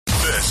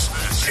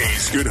This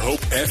is Good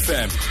Hope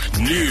FM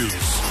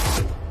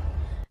News.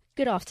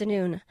 Good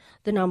afternoon.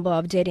 The number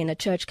of dead in a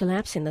church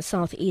collapse in the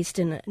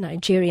southeastern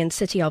Nigerian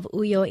city of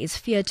Uyo is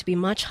feared to be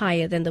much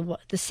higher than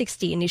the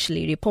 60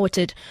 initially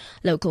reported.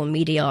 Local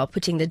media are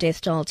putting the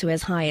death toll to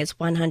as high as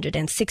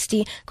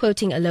 160,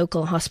 quoting a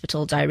local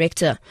hospital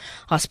director.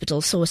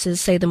 Hospital sources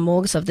say the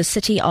morgues of the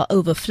city are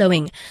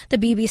overflowing. The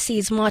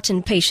BBC's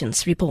Martin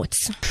Patience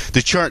reports.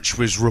 The church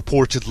was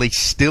reportedly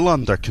still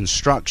under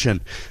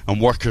construction and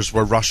workers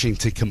were rushing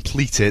to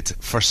complete it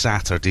for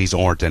Saturday's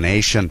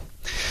ordination.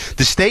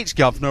 The state's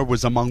governor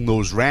was among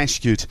those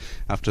rescued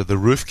after the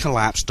roof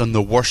collapsed on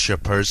the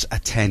worshippers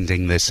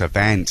attending this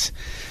event.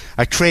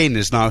 A crane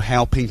is now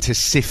helping to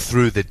sift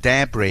through the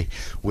debris,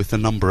 with the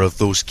number of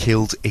those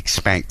killed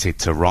expected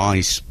to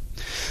rise.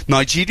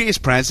 Nigeria's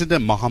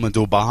President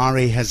Muhammadu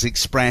Buhari has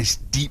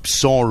expressed deep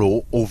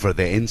sorrow over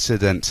the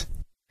incident.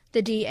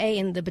 The DA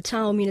in the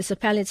Batao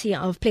municipality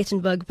of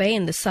Plettenberg Bay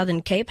in the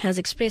Southern Cape has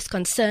expressed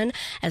concern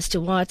as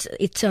to what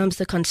it terms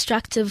the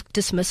constructive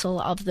dismissal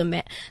of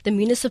the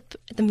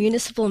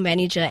municipal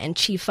manager and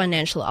chief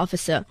financial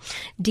officer.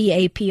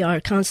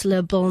 DAPR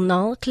councillor Bill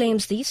Null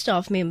claims these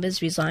staff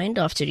members resigned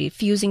after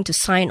refusing to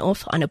sign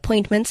off on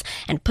appointments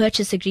and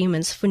purchase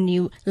agreements for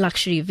new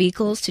luxury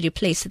vehicles to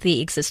replace the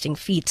existing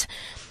fleet.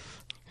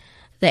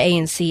 The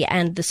ANC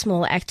and the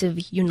small active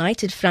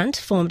United Front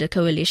formed a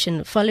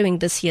coalition following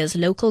this year's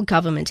local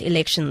government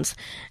elections.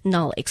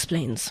 Null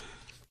explains.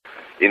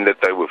 In that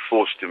they were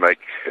forced to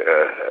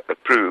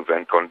approve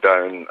and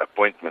condone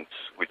appointments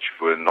which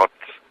were not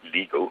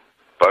legal,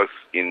 both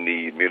in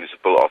the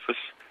municipal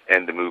office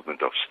and the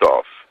movement of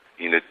staff.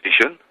 In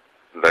addition,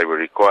 they were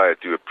required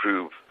to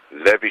approve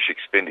lavish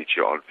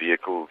expenditure on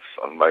vehicles,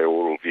 on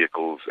mayoral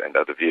vehicles and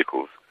other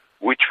vehicles,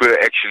 which were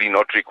actually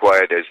not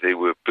required as they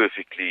were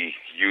perfectly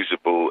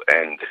usable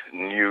and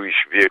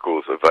newish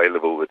vehicles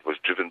available that was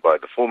driven by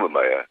the former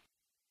mayor.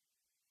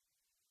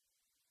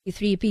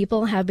 3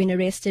 people have been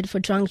arrested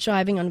for drunk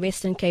driving on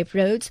Western Cape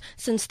roads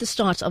since the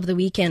start of the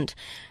weekend.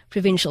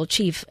 Provincial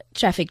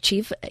Traffic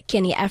Chief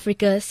Kenny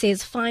Africa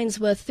says fines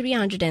worth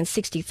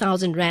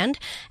 360,000 rand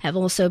have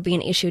also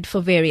been issued for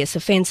various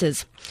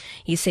offences.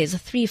 He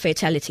says 3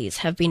 fatalities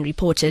have been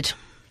reported.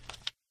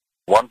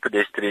 One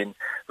pedestrian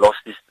lost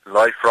his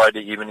life Friday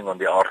evening on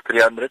the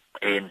R300,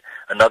 and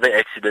another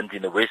accident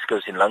in the West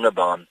Coast in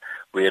Langebaan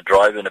where a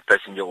driver and a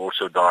passenger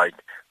also died,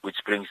 which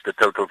brings the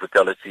total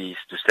fatalities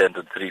to stand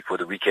on 3 for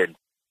the weekend.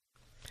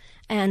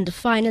 And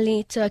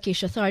finally,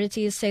 Turkish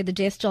authorities say the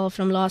death toll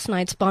from last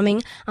night's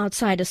bombing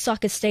outside a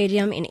soccer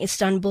stadium in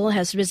Istanbul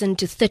has risen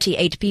to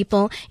 38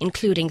 people,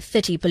 including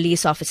 30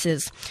 police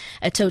officers.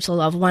 A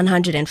total of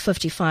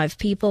 155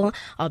 people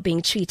are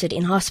being treated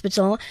in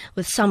hospital,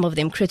 with some of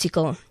them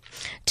critical.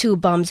 2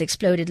 bombs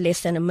exploded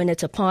less than a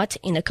minute apart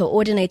in a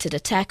coordinated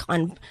attack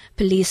on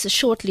police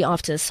shortly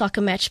after a soccer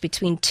match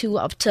between 2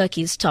 of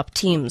Turkey's top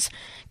teams.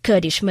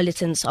 Kurdish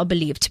militants are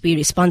believed to be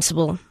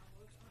responsible.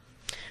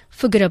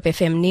 For Good Hope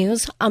FM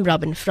News, I'm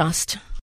Robin Frost.